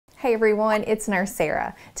Hey everyone, it's Nurse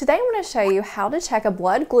Sarah. Today I'm going to show you how to check a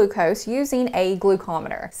blood glucose using a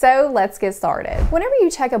glucometer. So let's get started. Whenever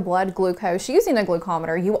you check a blood glucose using a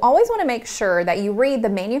glucometer, you always want to make sure that you read the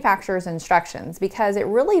manufacturer's instructions because it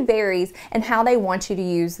really varies in how they want you to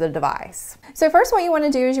use the device. So first what you want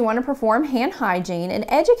to do is you want to perform hand hygiene and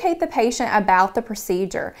educate the patient about the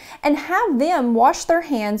procedure and have them wash their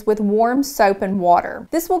hands with warm soap and water.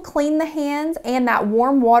 This will clean the hands and that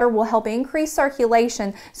warm water will help increase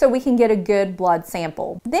circulation so we can get a good blood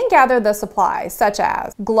sample. Then gather the supplies such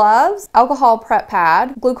as gloves, alcohol prep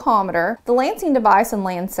pad, glucometer, the lancing device and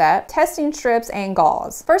lancet, testing strips, and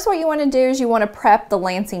gauze. First what you want to do is you want to prep the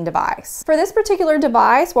lancing device. For this particular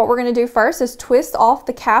device, what we're going to do first is twist off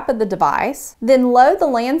the cap of the device, then load the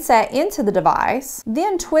lancet into the device,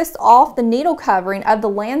 then twist off the needle covering of the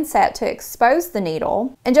lancet to expose the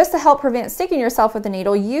needle. And just to help prevent sticking yourself with the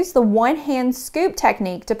needle, use the one-hand scoop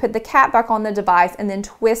technique to put the cap back on the device and then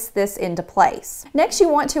twist this into place. Next, you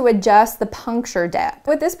want to adjust the puncture depth.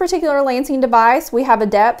 With this particular lancing device, we have a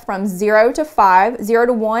depth from 0 to 5. 0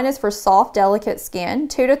 to 1 is for soft, delicate skin,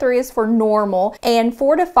 2 to 3 is for normal, and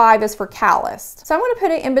 4 to 5 is for calloused. So I'm going to put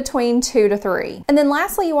it in between 2 to 3. And then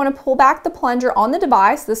lastly, you want to pull back the plunger on the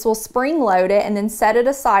device. This will spring load it and then set it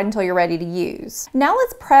aside until you're ready to use. Now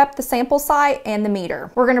let's prep the sample site and the meter.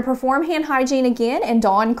 We're going to perform hand hygiene again and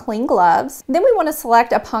don clean gloves. Then we want to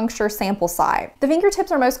select a puncture sample site. The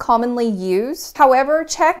fingertips are most commonly used. However,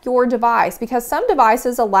 check your device because some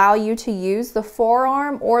devices allow you to use the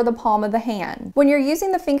forearm or the palm of the hand. When you're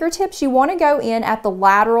using the fingertips, you want to go in at the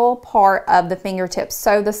lateral part of the fingertips,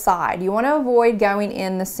 so the side. You want to avoid going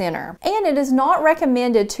in the center. And it is not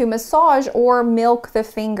recommended to massage or milk the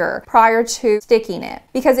finger prior to sticking it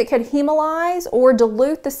because it could hemolyze or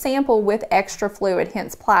dilute the sample with extra fluid,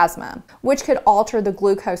 hence plasma, which could alter the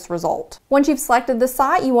glucose result. Once you've selected the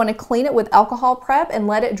site, you want to clean it with alcohol prep and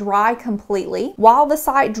let it dry completely. While the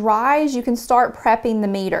site dries, you can start prepping the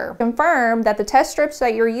meter. Confirm that the test strips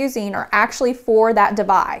that you're using are actually for that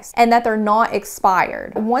device and that they're not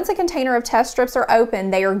expired. Once a container of test strips are open,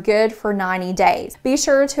 they are good for 90 days. Be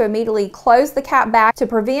sure to immediately close the cap back to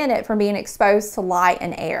prevent it from being exposed to light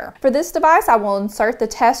and air. For this device, I will insert the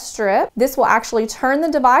test strip. This will actually turn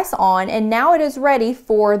the device on and now it is ready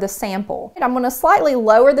for the sample. I'm going to slightly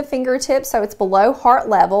lower the fingertip so it's below heart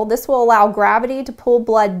level. This will allow gravity to pull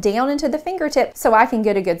blood down into the fingertip so I can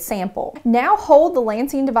get a good sample. Now hold the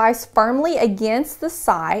lancing device firmly against the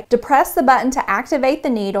site, depress the button to activate the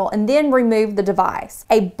needle, and then remove the device.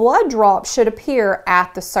 A blood drop should appear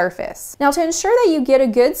at the surface. Now to ensure that you get a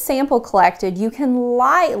good sample collected, you can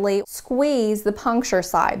lightly squeeze the puncture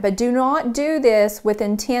site, but do not do this with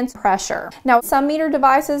intense pressure. Now some meter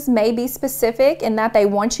devices may be specific in that they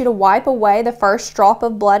want you to wipe away the first drop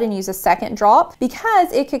of blood and use a second drop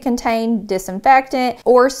because it could contain disinfectant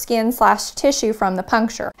or skin/tissue from the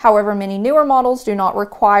puncture. However, many newer models do not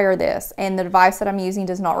require this and the device that I'm using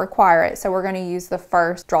does not require it, so we're going to use the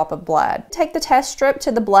first drop of blood. Take the test strip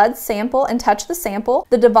to the blood sample and touch the sample.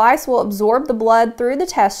 The device will absorb the blood through the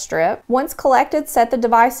test strip. Once collected, set the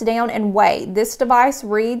device down and wait. This device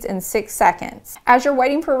reads in 6 seconds. As you're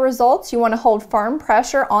waiting for results, you want to hold firm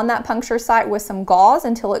pressure on that puncture site with some gauze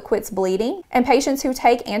until it quits bleeding. And patients who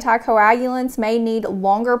take anticoagulants may need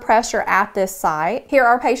longer pressure at this site. Here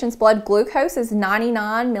our patient's blood glucose is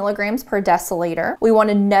 99 milligrams per deciliter. We want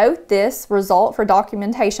to note this result for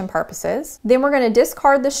documentation purposes. Then we're going to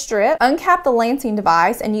discard the strip, uncap the lancing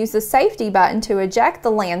device, and use the safety button to eject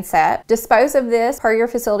the lancet. Dispose of this per your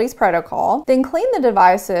facility's protocol. Then clean the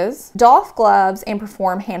devices, doff gloves, and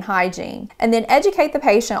perform hand hygiene. And then educate the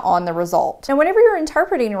patient on the result. Now whenever you're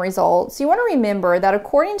interpreting results, you want to remember that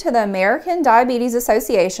according to the American Diabetes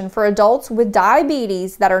Association, for adults with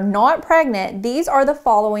diabetes that are not pregnant, these are the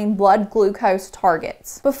following blood glucose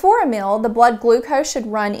targets. Before a meal, the blood glucose should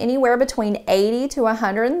run anywhere between 80 to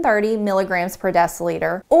 130 milligrams per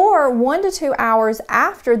deciliter, or 1 to 2 hours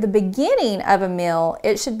after the beginning of a meal,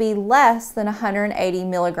 it should be less than 180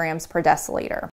 milligrams per deciliter.